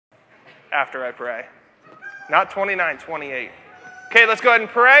after I pray. Not 29, 28. Okay, let's go ahead and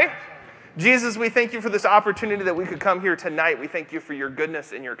pray. Jesus, we thank you for this opportunity that we could come here tonight. We thank you for your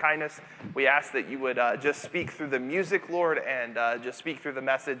goodness and your kindness. We ask that you would just speak through the music, Lord, and just speak through the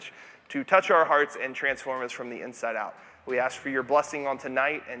message to touch our hearts and transform us from the inside out. We ask for your blessing on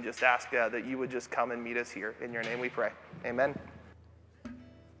tonight and just ask that you would just come and meet us here. In your name we pray. Amen.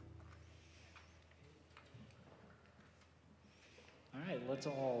 All right, let's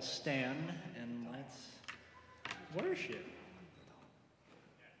all stand and let's worship.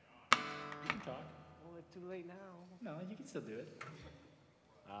 You can talk. Well, it's too late now. No, you can still do it.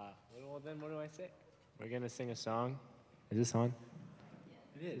 Well, then what do I say? We're going to sing a song. Is this on?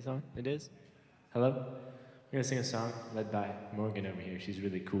 It is. Is on? It is? Hello? We're going to sing a song led by Morgan over here. She's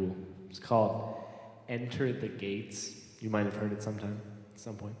really cool. It's called Enter the Gates. You might have heard it sometime, at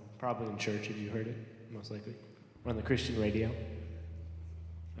some point. Probably in church if you heard it, most likely. Or on the Christian radio.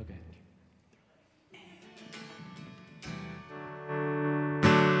 Okay.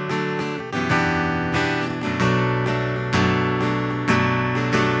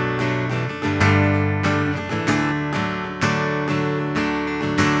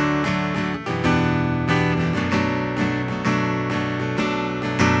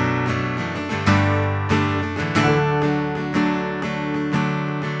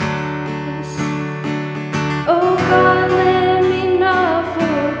 Oh God, let me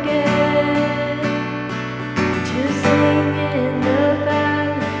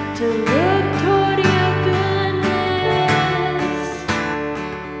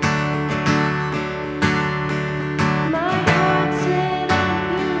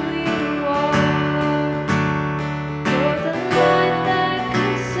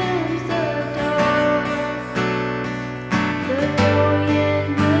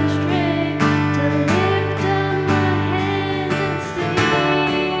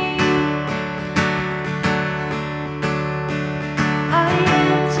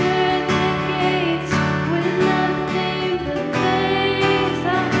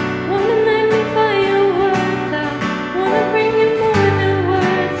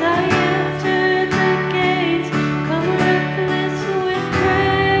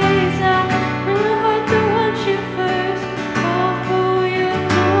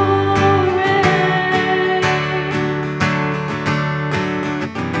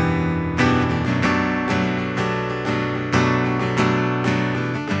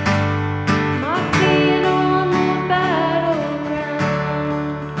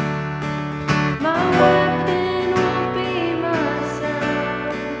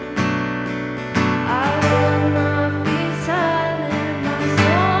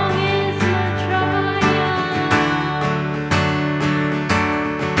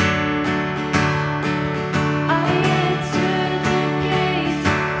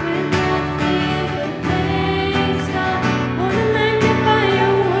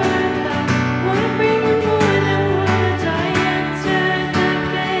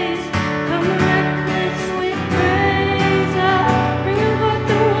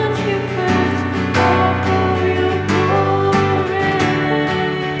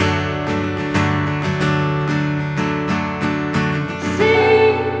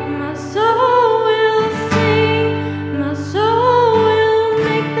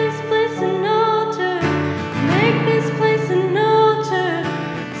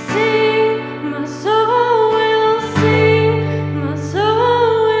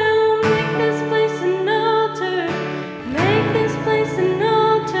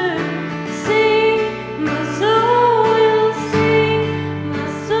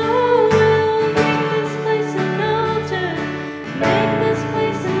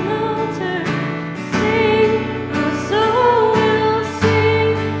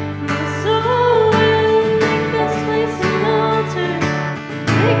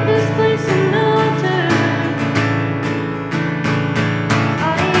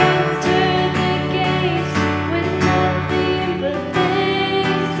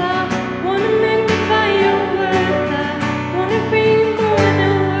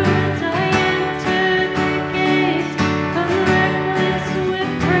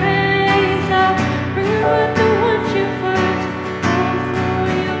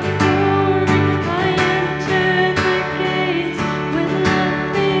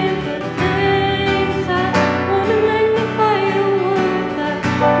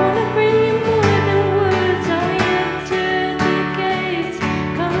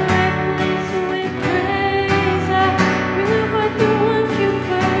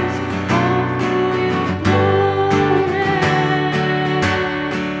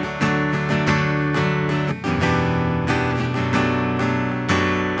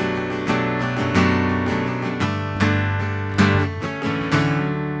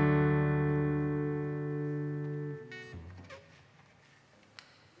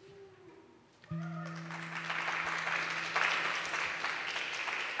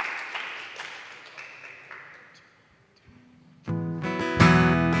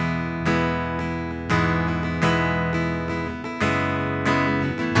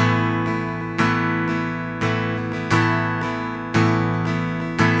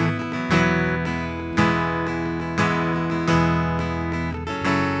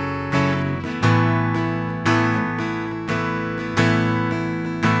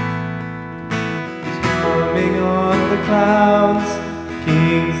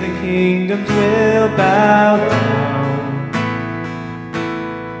kings and kingdoms will bow down,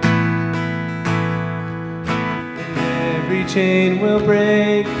 and every chain will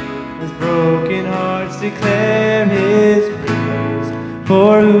break as broken hearts declare His praise.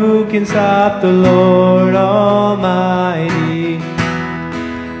 For who can stop the Lord Almighty?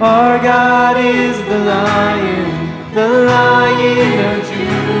 Our God is the Lion of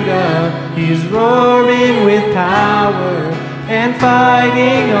Judah. He's roaring with power and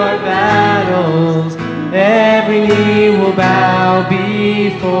fighting our battles. Every knee will bow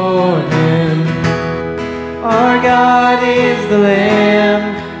before Him. Our God is the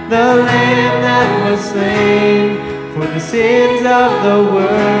Lamb that was slain for the sins of the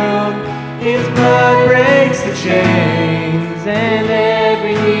world. His blood breaks the chains, and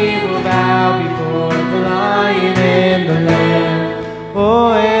every knee will bow before the Lion and the Lamb.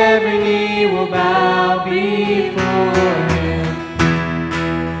 Oh, every knee will bow before Him.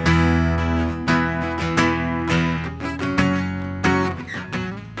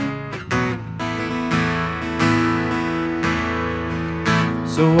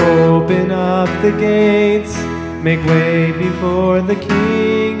 So open up the gates, make way before the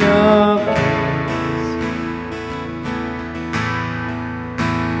King of Kings.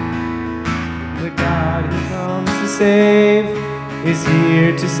 The God who comes to save is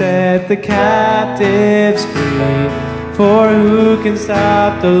here to set the captives free. For who can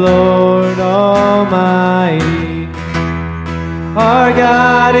stop the Lord Almighty? Our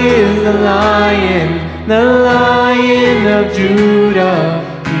God is the Lion of Judah.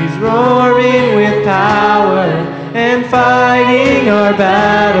 He's roaring with power and fighting our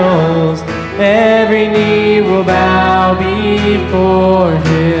battles. Every knee will bow before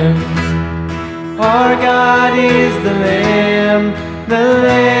Him. Our God is the Lamb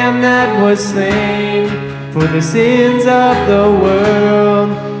that was slain for the sins of the world.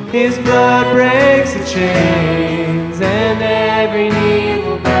 His blood breaks the chains, and every knee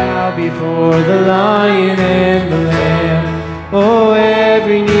will bow before the Lion and the Lamb. Oh,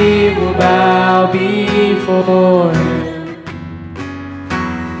 every knee will bow before Him.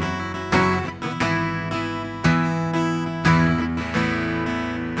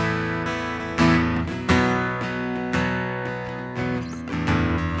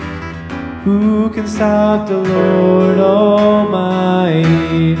 Who can stop the Lord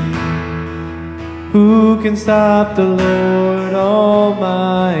Almighty? Who can stop the Lord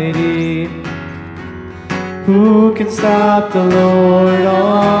Almighty? Who can stop the Lord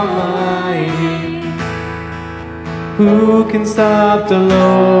Almighty? Who can stop the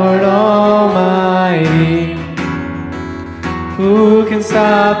Lord Almighty? Who can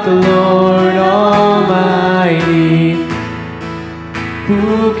stop the Lord Almighty?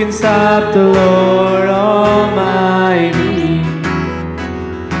 Who can stop the Lord Almighty?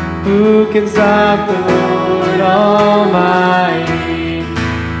 Who can stop the Lord Almighty?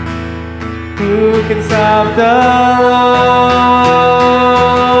 Who can stop the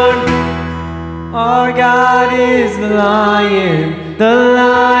Lord? Our God is the Lion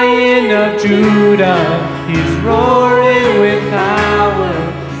of Judah. He's roaring with power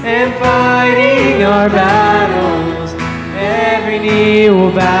and fighting our battles. Every knee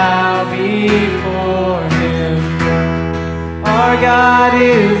will bow before Him. Our God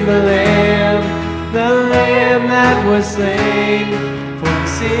is the Lamb that was slain for the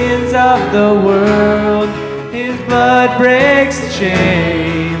sins of the world. His blood breaks the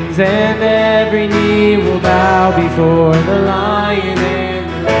chains, and every knee will bow before the Lion and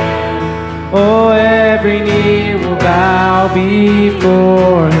the Lamb. Oh, every knee will bow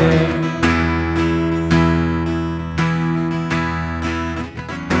before Him.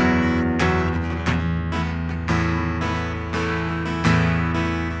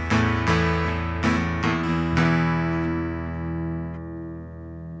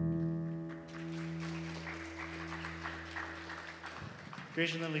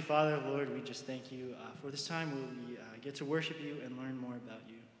 Gracious and lovely Father, Lord, we just thank you for this time where we get to worship you and learn more about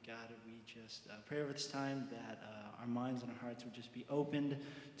you. God, we just pray over this time that our minds and our hearts would just be opened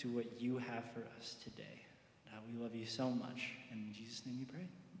to what you have for us today. We love you so much. In Jesus' name we pray.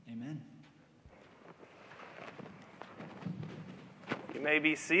 Amen. You may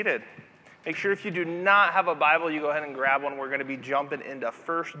be seated. Make sure if you do not have a Bible, you go ahead and grab one. We're going to be jumping into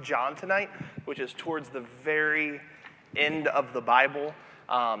 1 John tonight, which is towards the very end of the Bible.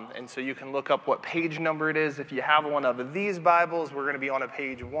 And so you can look up what page number it is. If you have one of these Bibles, we're going to be on a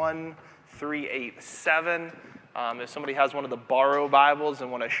page 1387. If somebody has one of the borrow Bibles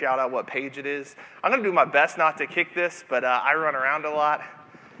and want to shout out what page it is, I'm going to do my best not to kick this, but I run around a lot.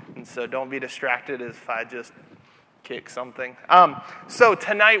 And so don't be distracted if I just kick something. So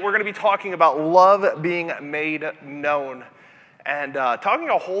tonight we're going to be talking about love being made known, and talking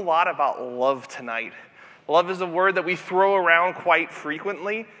a whole lot about love tonight. Love is a word that we throw around quite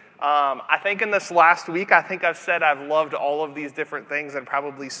frequently. I think in this last week, I've said I've loved all of these different things and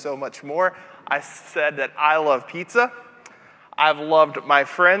probably so much more. I said that I love pizza. I've loved my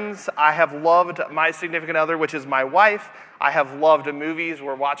friends. I have loved my significant other, which is my wife. I have loved movies.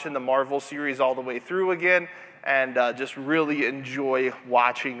 We're watching the Marvel series all the way through again, and just really enjoy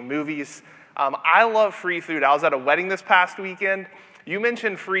watching movies. I love free food. I was at a wedding this past weekend. You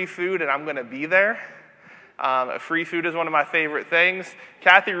mentioned free food, and I'm going to be there. Free food is one of my favorite things.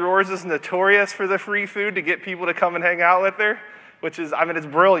 Kathy Roars is notorious for the free food to get people to come and hang out with her, which is, it's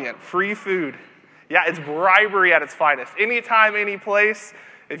brilliant. Free food. Yeah, it's bribery at its finest. Anytime, any place,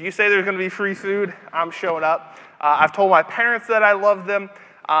 if you say there's going to be free food, I'm showing up. I've told my parents that I love them.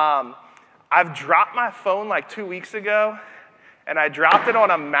 I've dropped my phone like 2 weeks ago, and I dropped it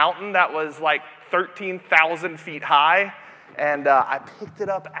on a mountain that was like 13,000 feet high, and I picked it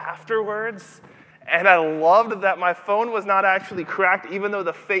up afterwards, and I loved that my phone was not actually cracked, even though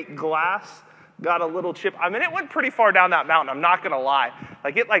the fake glass got a little chip. It went pretty far down that mountain, I'm not going to lie.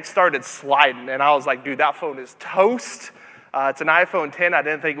 It started sliding, and I was like, dude, that phone is toast. It's an iPhone 10. I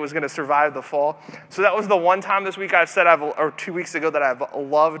didn't think it was going to survive the fall. So that was the one time this week or 2 weeks ago that I've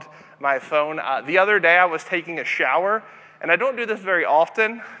loved my phone. The other day I was taking a shower, and I don't do this very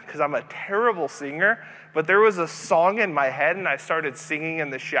often because I'm a terrible singer, but there was a song in my head, and I started singing in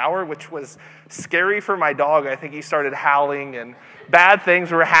the shower, which was scary for my dog. I think he started howling, and bad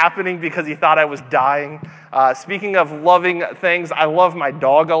things were happening because he thought I was dying. Speaking of loving things, I love my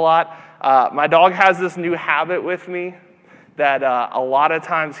dog a lot. My dog has this new habit with me that a lot of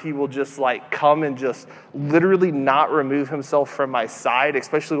times he will just come and just literally not remove himself from my side,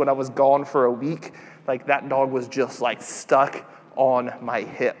 especially when I was gone for a week. That dog was just stuck on my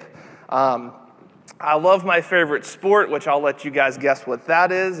hip. I love my favorite sport, which I'll let you guys guess what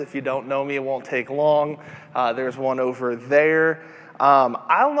that is. If you don't know me, it won't take long. There's one over there.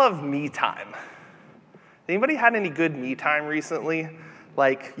 I love me time. Anybody had any good me time recently?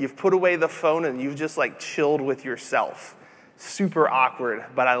 You've put away the phone and you've just chilled with yourself. Super awkward,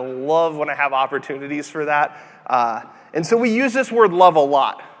 but I love when I have opportunities for that. And so we use this word love a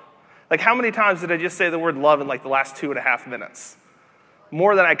lot. How many times did I just say the word love in the last 2.5 minutes?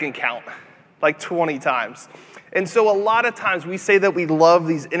 More than I can count. 20 times. And so a lot of times we say that we love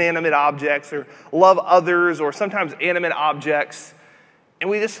these inanimate objects or love others or sometimes animate objects, and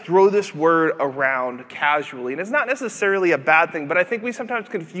we just throw this word around casually. And it's not necessarily a bad thing, but I think we sometimes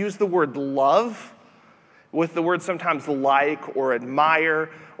confuse the word love with the word sometimes like or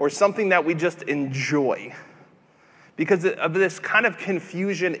admire or something that we just enjoy. Because of this kind of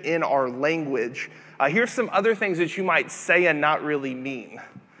confusion in our language, here's some other things that you might say and not really mean.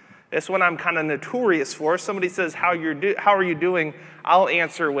 This one I'm kind of notorious for. If somebody says, how are you doing? I'll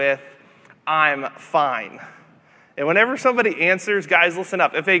answer with, I'm fine. And whenever somebody answers, guys, listen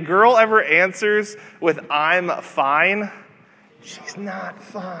up. If a girl ever answers with, I'm fine, she's not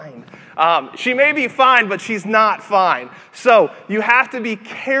fine. She may be fine, but she's not fine. So you have to be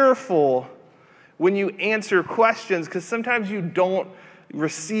careful when you answer questions, because sometimes you don't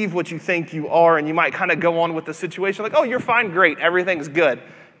receive what you think you are, and you might kind of go on with the situation oh, you're fine, great, everything's good.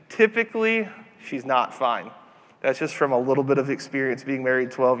 Typically, she's not fine. That's just from a little bit of experience being married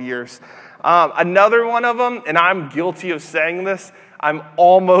 12 years. Another one of them, and I'm guilty of saying this, I'm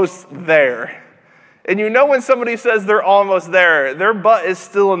almost there. And you know when somebody says they're almost there, their butt is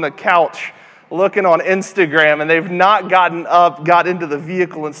still in the couch looking on Instagram, and they've not got into the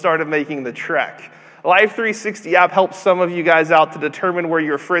vehicle and started making the trek. Life 360 app helps some of you guys out to determine where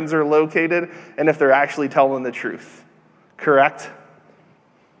your friends are located and if they're actually telling the truth. Correct?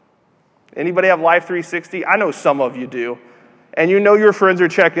 Anybody have Life 360? I know some of you do. And you know your friends are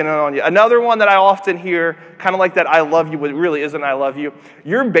checking in on you. Another one that I often hear, kind of like that I love you, but it really isn't I love you.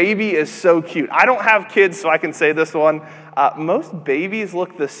 Your baby is so cute. I don't have kids, so I can say this one. Most babies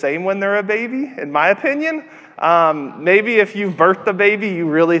look the same when they're a baby, in my opinion. Maybe if you've birthed a baby, you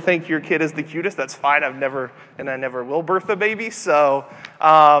really think your kid is the cutest. That's fine. I never will birth a baby. So,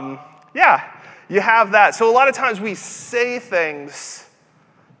 yeah, you have that. So a lot of times we say things,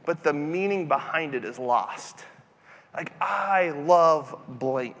 but the meaning behind it is lost. I love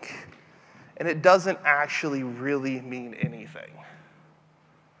blank. And it doesn't actually really mean anything.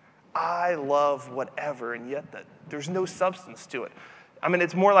 I love whatever, and yet there's no substance to it.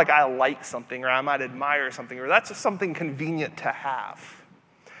 It's more like I like something, or I might admire something, or that's just something convenient to have.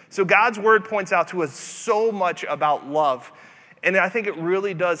 So God's word points out to us so much about love. And I think it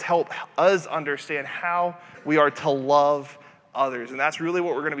really does help us understand how we are to love others. And that's really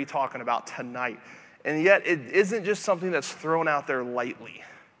what we're going to be talking about tonight. And yet, it isn't just something that's thrown out there lightly.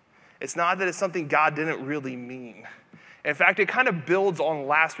 It's not that it's something God didn't really mean. In fact, it kind of builds on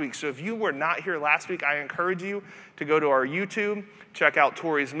last week. So if you were not here last week, I encourage you to go to our YouTube, check out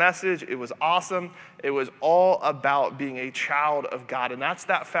Tori's message. It was awesome. It was all about being a child of God. And that's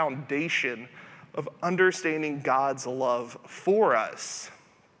that foundation of understanding God's love for us.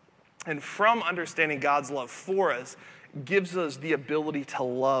 And from understanding God's love for us gives us the ability to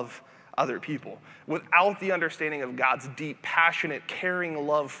love other people. Without the understanding of God's deep, passionate, caring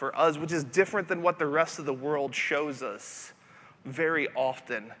love for us, which is different than what the rest of the world shows us very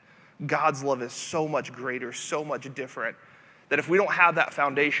often, God's love is so much greater, so much different, that if we don't have that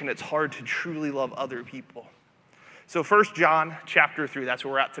foundation, it's hard to truly love other people. So 1 John chapter 3, that's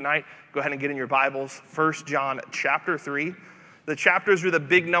where we're at tonight. Go ahead and get in your Bibles. 1 John chapter 3. The chapters are the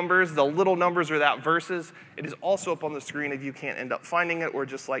big numbers. The little numbers are that verses. It is also up on the screen if you can't end up finding it or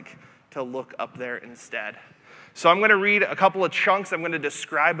just like to look up there instead. So I'm going to read a couple of chunks. I'm going to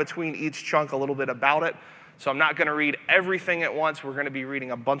describe between each chunk a little bit about it. So I'm not going to read everything at once. We're going to be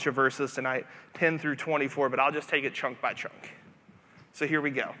reading a bunch of verses tonight, 10 through 24, but I'll just take it chunk by chunk. So here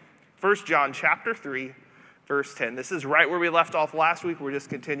we go. 1 John chapter 3. Verse 10. This is right where we left off last week. We're just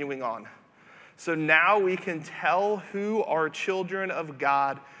continuing on. So now we can tell who are children of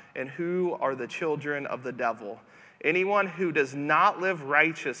God and who are the children of the devil. Anyone who does not live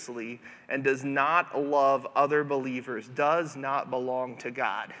righteously and does not love other believers does not belong to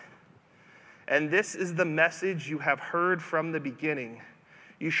God. And this is the message you have heard from the beginning.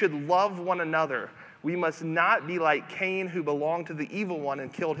 You should love one another. We must not be like Cain, who belonged to the evil one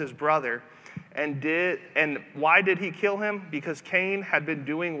and killed his brother. And why did he kill him? Because Cain had been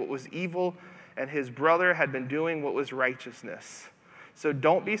doing what was evil, and his brother had been doing what was righteousness. So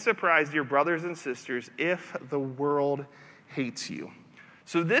don't be surprised, dear brothers and sisters, if the world hates you.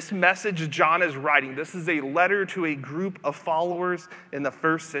 So this message John is writing, this is a letter to a group of followers in the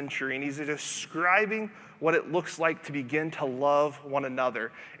first century, and he's describing what it looks like to begin to love one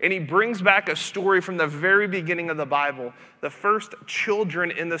another. And he brings back a story from the very beginning of the Bible. The first children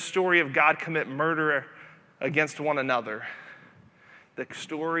in the story of God commit murder against one another. The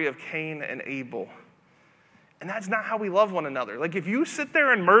story of Cain and Abel. And that's not how we love one another. Like if you sit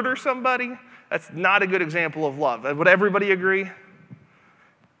there and murder somebody, that's not a good example of love. Would everybody agree?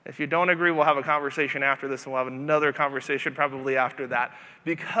 If you don't agree, we'll have a conversation after this, and we'll have another conversation probably after that.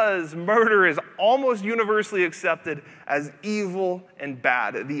 Because murder is almost universally accepted as evil and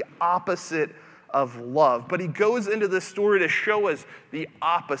bad, the opposite of love. But he goes into this story to show us the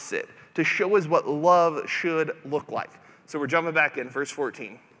opposite, to show us what love should look like. So we're jumping back in, verse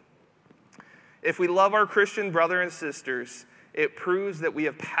 14. If we love our Christian brother and sisters, it proves that we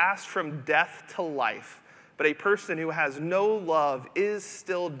have passed from death to life. But a person who has no love is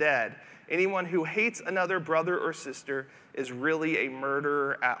still dead. Anyone who hates another brother or sister is really a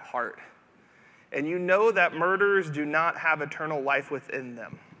murderer at heart. And you know that murderers do not have eternal life within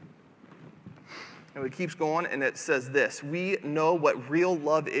them. And it keeps going, and it says this: we know what real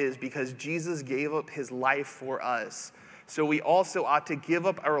love is because Jesus gave up his life for us. So we also ought to give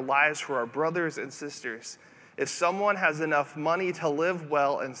up our lives for our brothers and sisters. If someone has enough money to live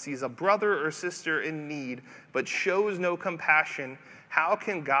well and sees a brother or sister in need but shows no compassion, how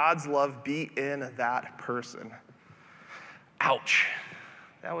can God's love be in that person? Ouch.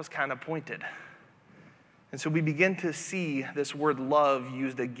 That was kind of pointed. And so we begin to see this word love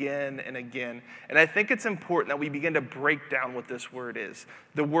used again and again. And I think it's important that we begin to break down what this word is.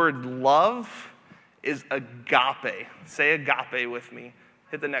 The word love is agape. Say agape with me.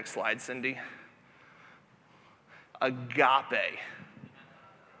 Hit the next slide, Cindy. Agape.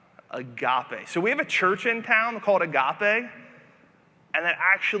 Agape. So we have a church in town called Agape, and that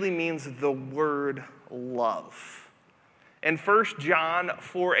actually means the word love. In 1 John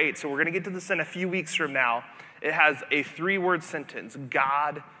 4:8, so we're going to get to this in a few weeks from now, it has a 3-word sentence.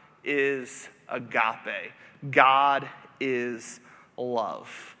 God is agape. God is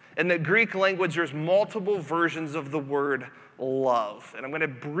love. In the Greek language, there's multiple versions of the word love, and I'm going to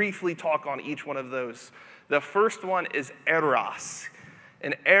briefly talk on each one of those. The first one is eros.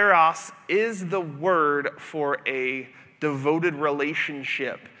 And eros is the word for a devoted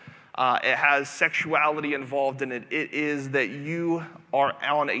relationship. It has sexuality involved in it. It is that you are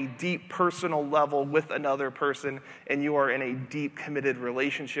on a deep personal level with another person, and you are in a deep committed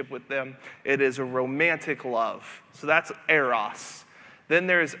relationship with them. It is a romantic love. So that's eros. Then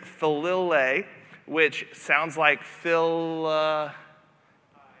there's philile, which sounds like Philadelphia.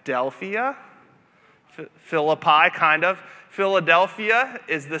 Philippi, kind of. Philadelphia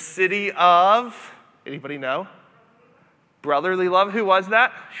is the city of, anybody know? Brotherly love. Who was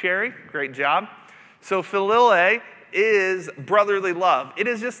that? Sherry? Great job. So Philile is brotherly love. It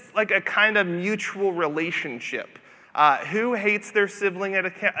is just like a kind of mutual relationship. Who hates their sibling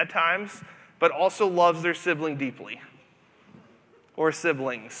at times, but also loves their sibling deeply? Or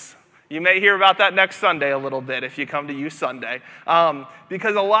siblings. You may hear about that next Sunday a little bit if you come to Youth Sunday.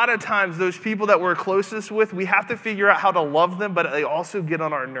 Because a lot of times those people that we're closest with, we have to figure out how to love them, but they also get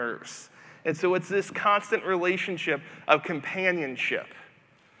on our nerves. And so it's this constant relationship of companionship.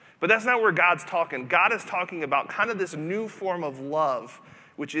 But that's not where God's talking. God is talking about kind of this new form of love,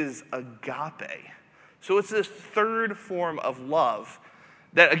 which is agape. So it's this third form of love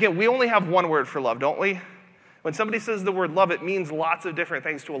that, again, we only have one word for love, don't we? When somebody says the word love, it means lots of different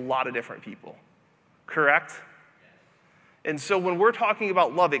things to a lot of different people. Correct? And so when we're talking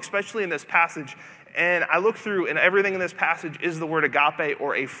about love, especially in this passage, and I look through, and everything in this passage is the word agape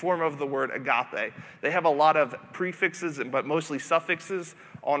or a form of the word agape. They have a lot of prefixes, but mostly suffixes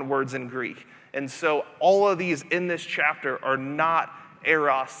on words in Greek. And so all of these in this chapter are not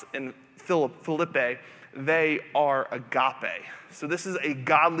eros and Philippi. They are agape. So this is a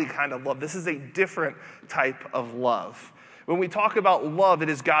godly kind of love. This is a different type of love. When we talk about love, it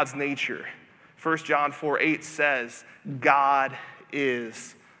is God's nature. 1 John 4:8 says, God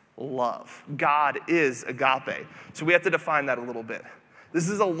is love. God is agape. So we have to define that a little bit. This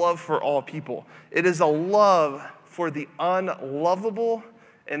is a love for all people. It is a love for the unlovable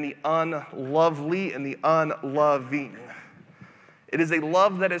and the unlovely and the unloving. It is a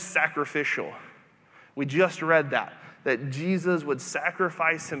love that is sacrificial. We just read that Jesus would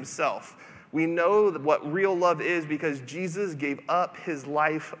sacrifice himself. We know what real love is because Jesus gave up his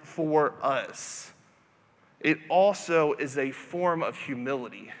life for us. It also is a form of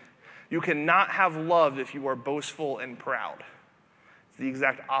humility. You cannot have love if you are boastful and proud. It's the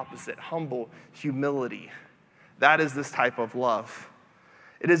exact opposite, humble humility. That is this type of love.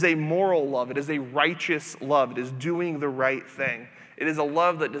 It is a moral love. It is a righteous love. It is doing the right thing. It is a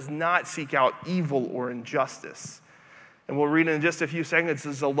love that does not seek out evil or injustice. And we'll read in just a few seconds.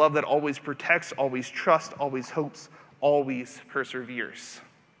 This is a love that always protects, always trusts, always hopes, always perseveres.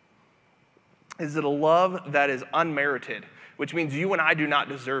 Is it a love that is unmerited, which means you and I do not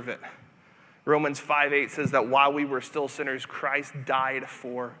deserve it? Romans 5:8 says that while we were still sinners, Christ died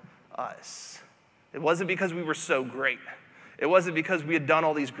for us. It wasn't because we were so great. It wasn't because we had done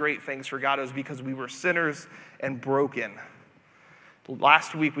all these great things for God. It was because we were sinners and broken.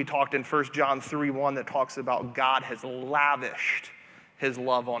 Last week we talked in 1 John 3:1 that talks about God has lavished his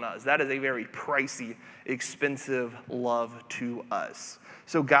love on us. That is a very pricey, expensive love to us.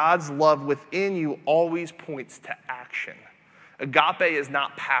 So God's love within you always points to action. Agape is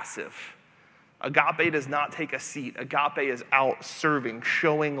not passive. Agape does not take a seat. Agape is out serving,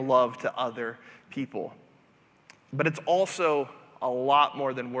 showing love to other people. But it's also a lot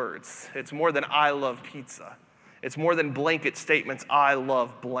more than words. It's more than I love pizza. It's more than blanket statements, I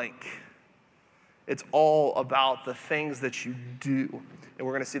love blank. It's all about the things that you do. And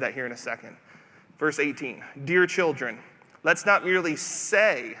we're going to see that here in a second. Verse 18, dear children, let's not merely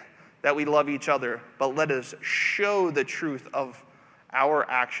say that we love each other, but let us show the truth of our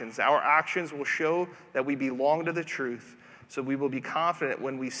actions. Our actions will show that we belong to the truth, so we will be confident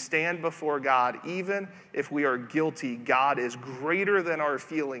when we stand before God, even if we are guilty. God is greater than our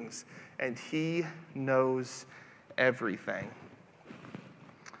feelings, and he knows everything.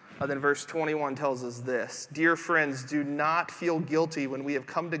 Then verse 21 tells us this. Dear friends, do not feel guilty when we have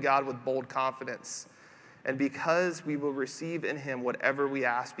come to God with bold confidence. And because we will receive in him whatever we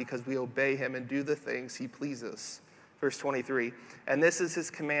ask, because we obey him and do the things he pleases. Verse 23, and this is his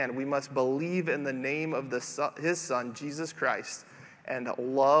command. We must believe in the name of his Son, Jesus Christ, and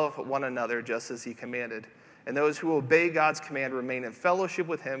love one another just as he commanded. And those who obey God's command remain in fellowship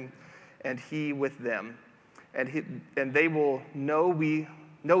with him and he with them. And they will know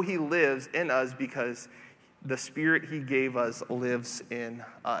he lives in us because the Spirit he gave us lives in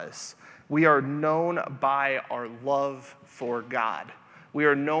us. We are known by our love for God. We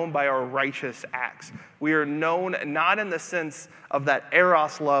are known by our righteous acts. We are known not in the sense of that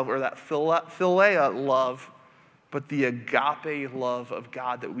eros love or that philia love, but the agape love of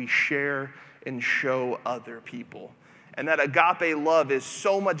God that we share and show other people. And that agape love is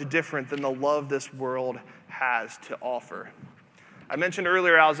so much different than the love this world has to offer. I mentioned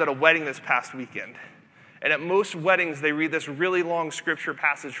earlier I was at a wedding this past weekend. And at most weddings, they read this really long scripture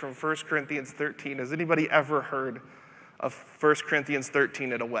passage from 1 Corinthians 13. Has anybody ever heard of 1 Corinthians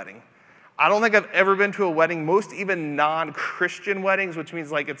 13 at a wedding? I don't think I've ever been to a wedding, most even non-Christian weddings, which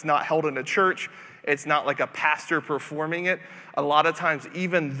means like it's not held in a church, it's not like a pastor performing it. A lot of times,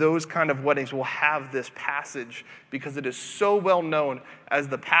 even those kind of weddings will have this passage because it is so well known as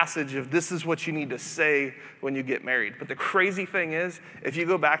the passage of this is what you need to say when you get married. But the crazy thing is, if you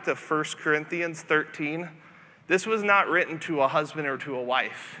go back to 1 Corinthians 13, this was not written to a husband or to a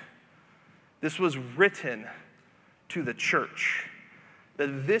wife. This was written to the church.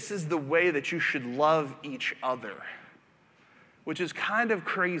 That this is the way that you should love each other, which is kind of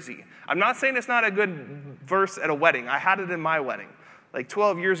crazy. I'm not saying it's not a good verse at a wedding. I had it in my wedding. Like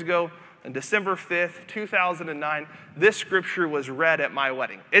 12 years ago, on December 5th, 2009, this scripture was read at my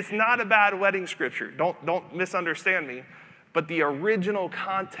wedding. It's not a bad wedding scripture. Don't misunderstand me. But the original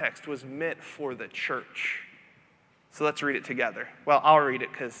context was meant for the church. So let's read it together. Well, I'll read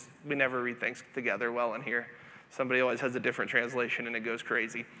it because we never read things together well in here. Somebody always has a different translation and it goes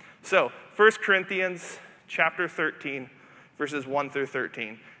crazy. So, 1 Corinthians chapter 13, verses 1 through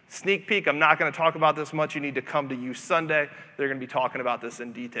 13. Sneak peek, I'm not going to talk about this much. You need to come to Youth Sunday. They're going to be talking about this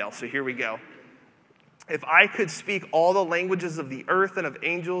in detail. So here we go. If I could speak all the languages of the earth and of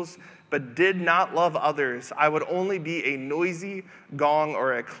angels, but did not love others, I would only be a noisy gong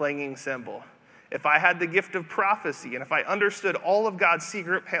or a clanging cymbal. If I had the gift of prophecy, and if I understood all of God's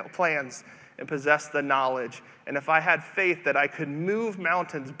secret plans and possessed the knowledge, and if I had faith that I could move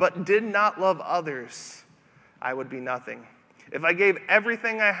mountains but did not love others, I would be nothing. If I gave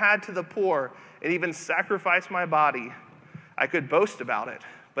everything I had to the poor and even sacrificed my body, I could boast about it.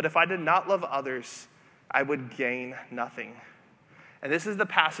 But if I did not love others, I would gain nothing. And this is the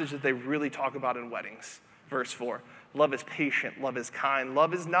passage that they really talk about in weddings. Verse 4, love is patient, love is kind,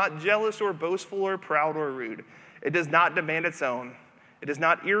 love is not jealous or boastful or proud or rude. It does not demand its own. It is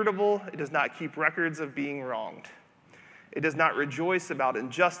not irritable. It does not keep records of being wronged. It does not rejoice about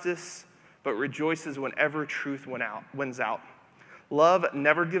injustice, but rejoices whenever truth wins out. Love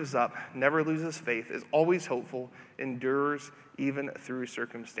never gives up, never loses faith, is always hopeful, endures even through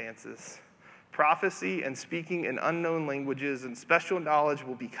circumstances. Prophecy and speaking in unknown languages and special knowledge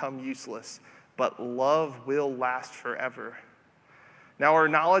will become useless, but love will last forever. Now our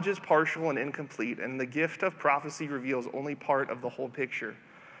knowledge is partial and incomplete, and the gift of prophecy reveals only part of the whole picture.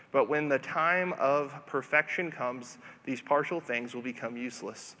 But when the time of perfection comes, these partial things will become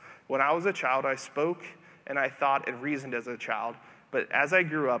useless. When I was a child, I spoke and I thought and reasoned as a child, but as I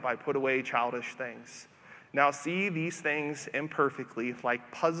grew up, I put away childish things. Now see these things imperfectly,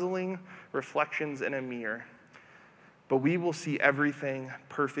 like puzzling reflections in a mirror. But we will see everything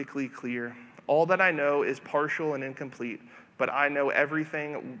perfectly clear. All that I know is partial and incomplete, but I know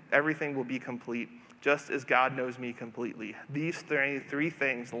everything will be complete, just as God knows me completely. These three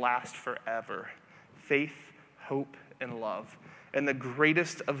things last forever: faith, hope, and love. And the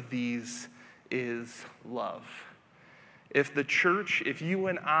greatest of these is love. If the church, if you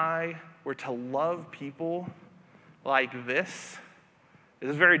and I were to love people like this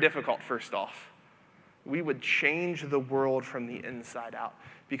is very difficult, first off. We would change the world from the inside out.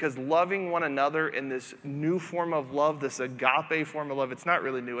 Because loving one another in this new form of love, this agape form of love, it's not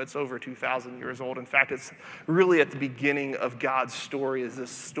really new. It's over 2,000 years old. In fact, it's really at the beginning of God's story, is this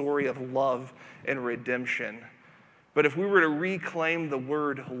story of love and redemption. But if we were to reclaim the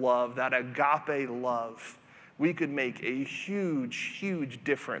word love, that agape love, we could make a huge, huge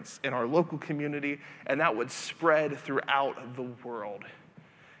difference in our local community, and that would spread throughout the world.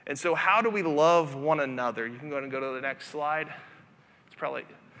 And so how do we love one another? You can go and go to the next slide. It's probably...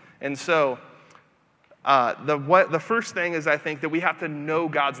 And so the first thing is, I think, that we have to know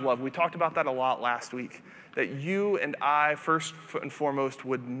God's love. We talked about that a lot last week, that you and I, first and foremost,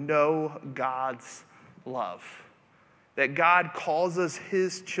 would know God's love. That God calls us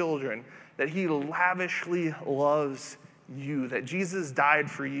his children, that he lavishly loves you, that Jesus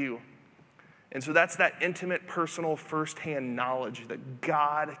died for you. And so that's that intimate, personal, firsthand knowledge that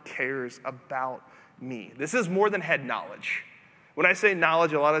God cares about me. This is more than head knowledge. When I say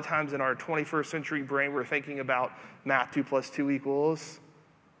knowledge, a lot of times in our 21st century brain, we're thinking about math, 2 + 2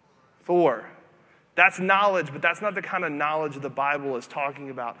 = 4. That's knowledge, but that's not the kind of knowledge the Bible is talking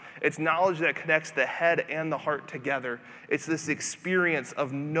about. It's knowledge that connects the head and the heart together. It's this experience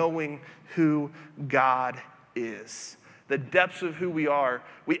of knowing who God is. The depths of who we are,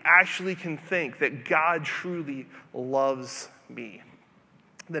 we actually can think that God truly loves me.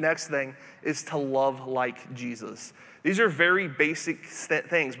 The next thing is to love like Jesus. These are very basic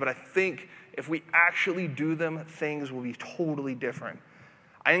things, but I think if we actually do them, things will be totally different.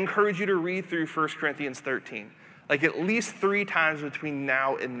 I encourage you to read through 1 Corinthians 13, like at least 3 times between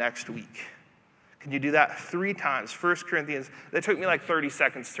now and next week. Can you do that 3 times? 1 Corinthians, that took me like 30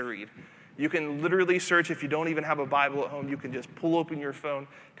 seconds to read. You can literally search, if you don't even have a Bible at home, you can just pull open your phone,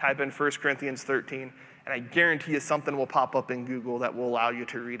 type in 1 Corinthians 13, and I guarantee you something will pop up in Google that will allow you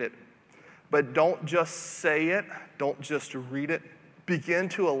to read it. But don't just say it, don't just read it. Begin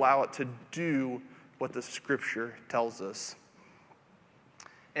to allow it to do what the Scripture tells us.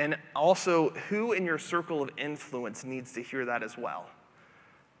 And also, who in your circle of influence needs to hear that as well?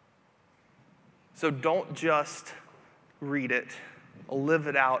 So don't just read it, live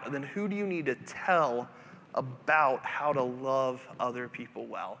it out, and then who do you need to tell about how to love other people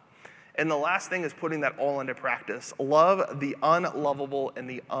well? And the last thing is putting that all into practice. Love the unlovable and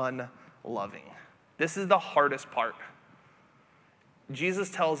the unloving. This is the hardest part. Jesus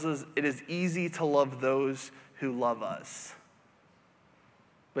tells us it is easy to love those who love us.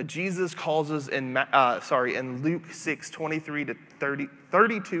 But Jesus calls us in Luke 6, 32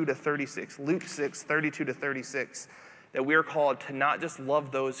 to 36, Luke 6, 32 to 36, that we are called to not just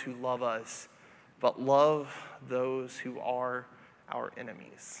love those who love us, but love those who are our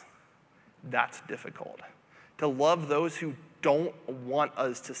enemies. That's difficult. To love those who don't want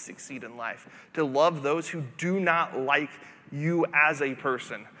us to succeed in life. To love those who do not like you as a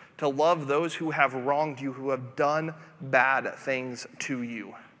person. To love those who have wronged you, who have done bad things to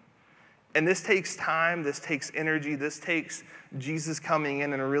you. And this takes time, this takes energy, this takes Jesus coming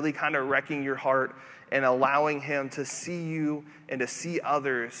in and really kind of wrecking your heart and allowing him to see you and to see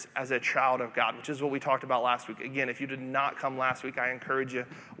others as a child of God, which is what we talked about last week. Again, if you did not come last week, I encourage you,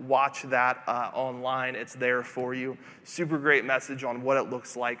 watch that online. It's there for you. Super great message on what it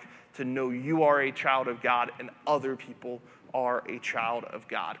looks like to know you are a child of God and other people are a child of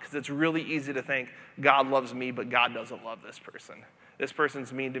God. Because it's really easy to think, God loves me, but God doesn't love this person. This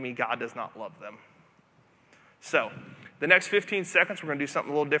person's mean to me, God does not love them. So, the next 15 seconds, we're going to do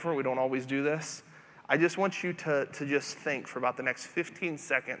something a little different. We don't always do this. I just want you to just think for about the next 15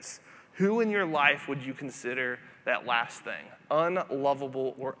 seconds, who in your life would you consider that last thing?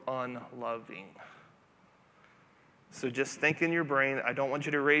 Unlovable or unloving? So just think in your brain. I don't want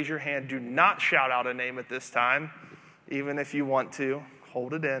you to raise your hand. Do not shout out a name at this time. Even if you want to,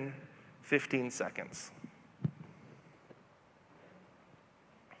 hold it in. 15 seconds.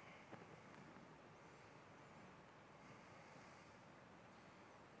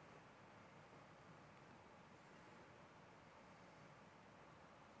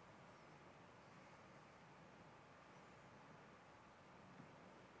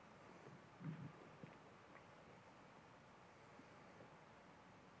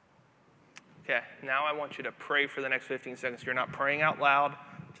 Okay, now I want you to pray for the next 15 seconds. You're not praying out loud,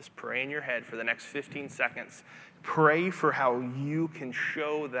 just pray in your head for the next 15 seconds. Pray for how you can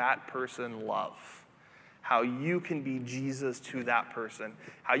show that person love, how you can be Jesus to that person,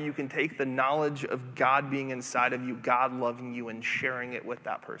 how you can take the knowledge of God being inside of you, God loving you, and sharing it with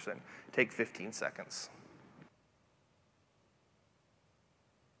that person. Take 15 seconds.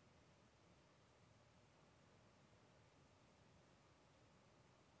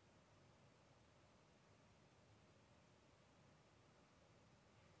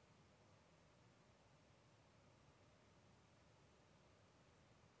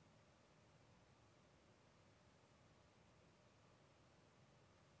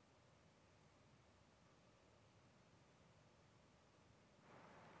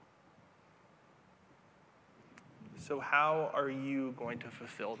 So how are you going to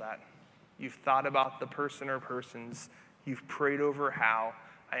fulfill that? You've thought about the person or persons. You've prayed over how.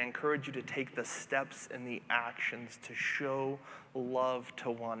 I encourage you to take the steps and the actions to show love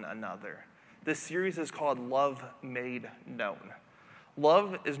to one another. This series is called Love Made Known.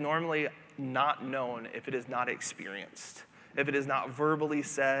 Love is normally not known if it is not experienced, if it is not verbally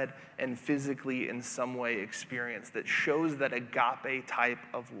said and physically in some way experienced, that shows that agape type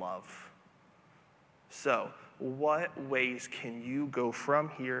of love. So, what ways can you go from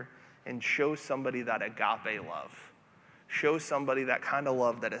here and show somebody that agape love? Show somebody that kind of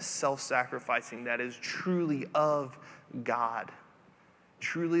love that is self-sacrificing, that is truly of God.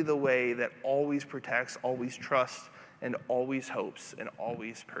 Truly the way that always protects, always trusts, and always hopes, and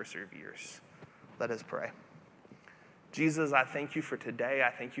always perseveres. Let us pray. Jesus, I thank you for today.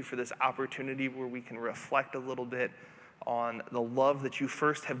 I thank you for this opportunity where we can reflect a little bit on the love that you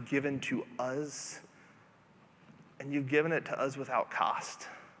first have given to us. And you've given it to us without cost.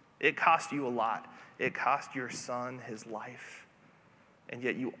 It cost you a lot. It cost your son his life. And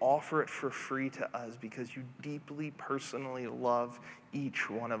yet you offer it for free to us because you deeply, personally love each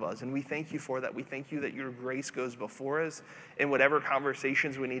one of us. And we thank you for that. We thank you that your grace goes before us in whatever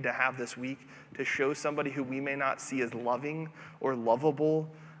conversations we need to have this week to show somebody who we may not see as loving or lovable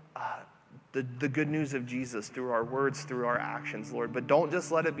the good news of Jesus through our words, through our actions, Lord. But don't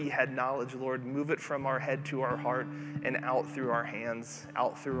just let it be head knowledge, Lord. Move it from our head to our heart and out through our hands,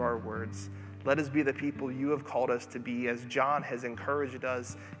 out through our words. Let us be the people you have called us to be, as John has encouraged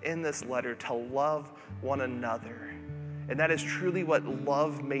us in this letter, to love one another. And that is truly what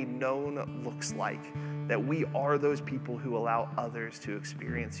love made known looks like, that we are those people who allow others to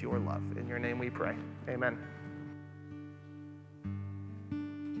experience your love. In your name we pray. Amen.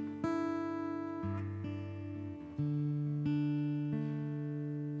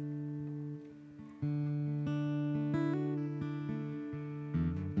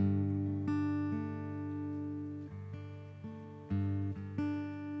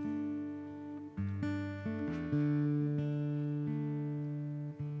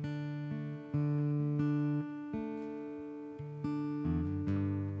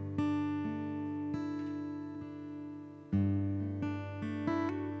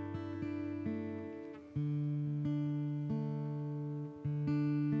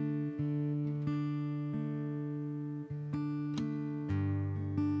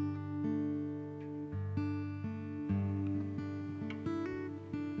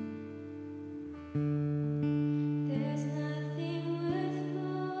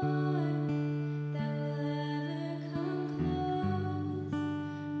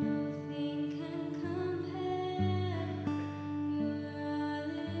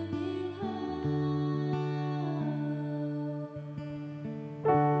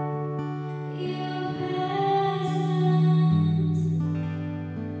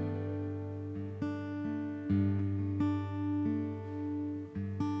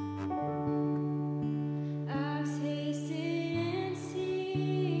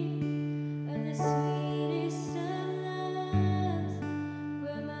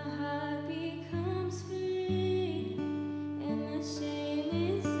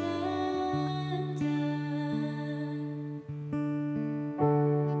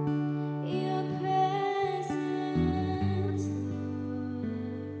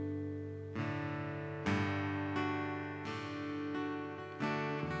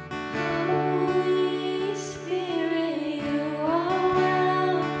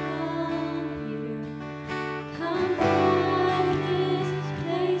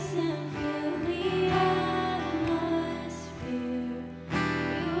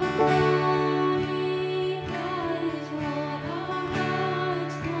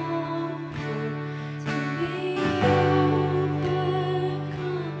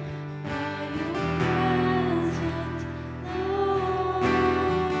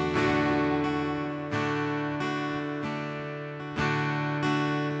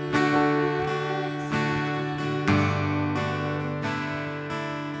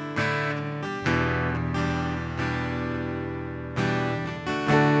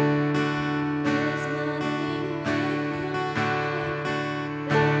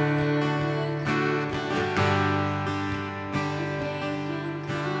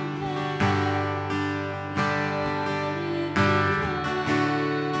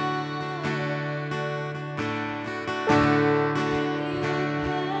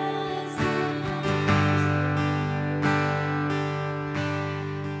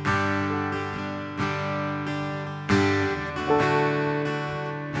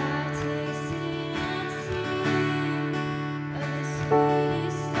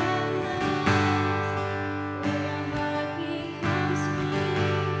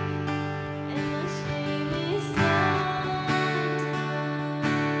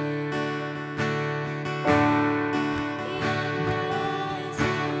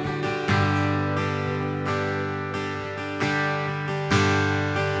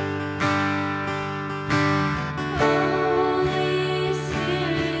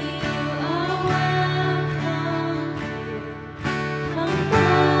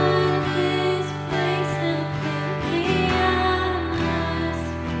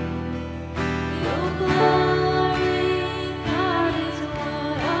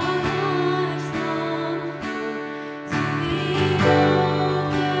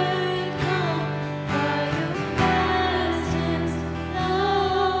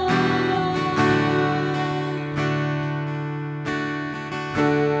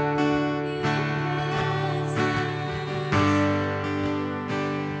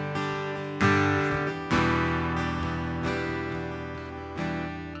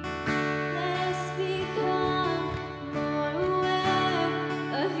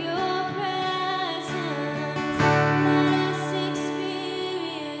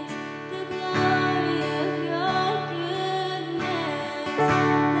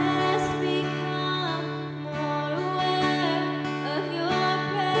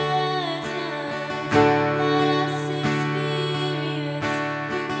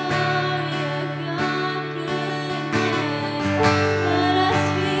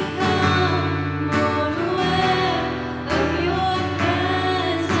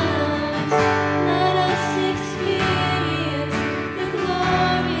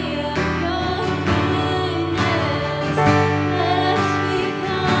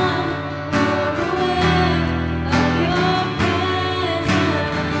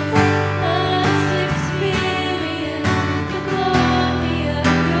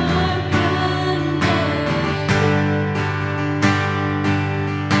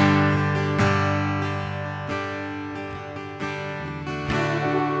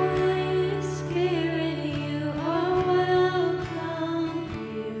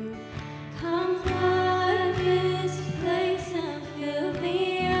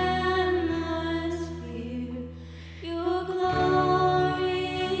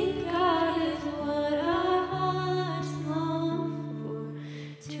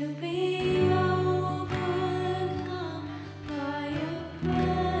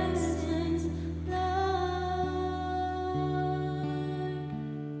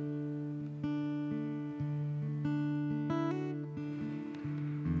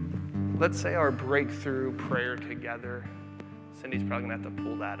 let's say our breakthrough prayer together. Cindy's probably going to have to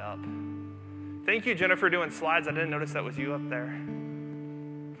pull that up. Thank you, Jennifer, doing slides. I didn't notice that was you up there.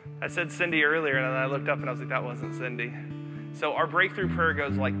 I said Cindy earlier, and then I looked up and I was like, that wasn't Cindy. So our breakthrough prayer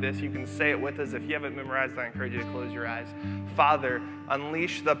goes like this. You can say it with us. If you haven't memorized, I encourage you to close your eyes. Father,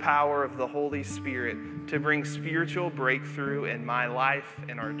 unleash the power of the Holy Spirit to bring spiritual breakthrough in my life,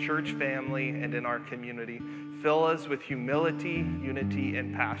 in our church family, and in our community. Fill us with humility, unity,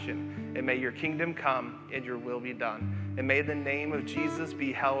 and passion. And may your kingdom come and your will be done. And may the name of Jesus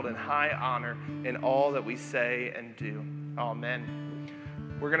be held in high honor in all that we say and do. Amen.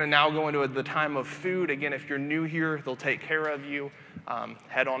 We're going to now go into the time of food. Again, if you're new here, they'll take care of you.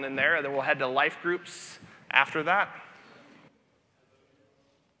 Head on in there, and then we'll head to life groups after that.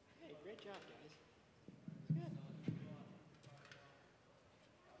 Hey, great job, guys. Good.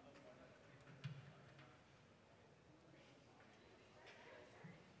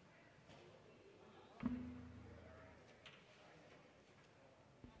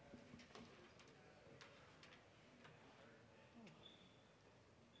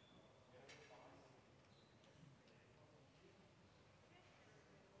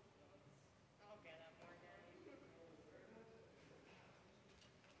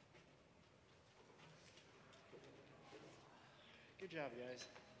 Good job, guys.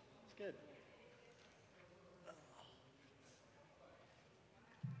 It's good.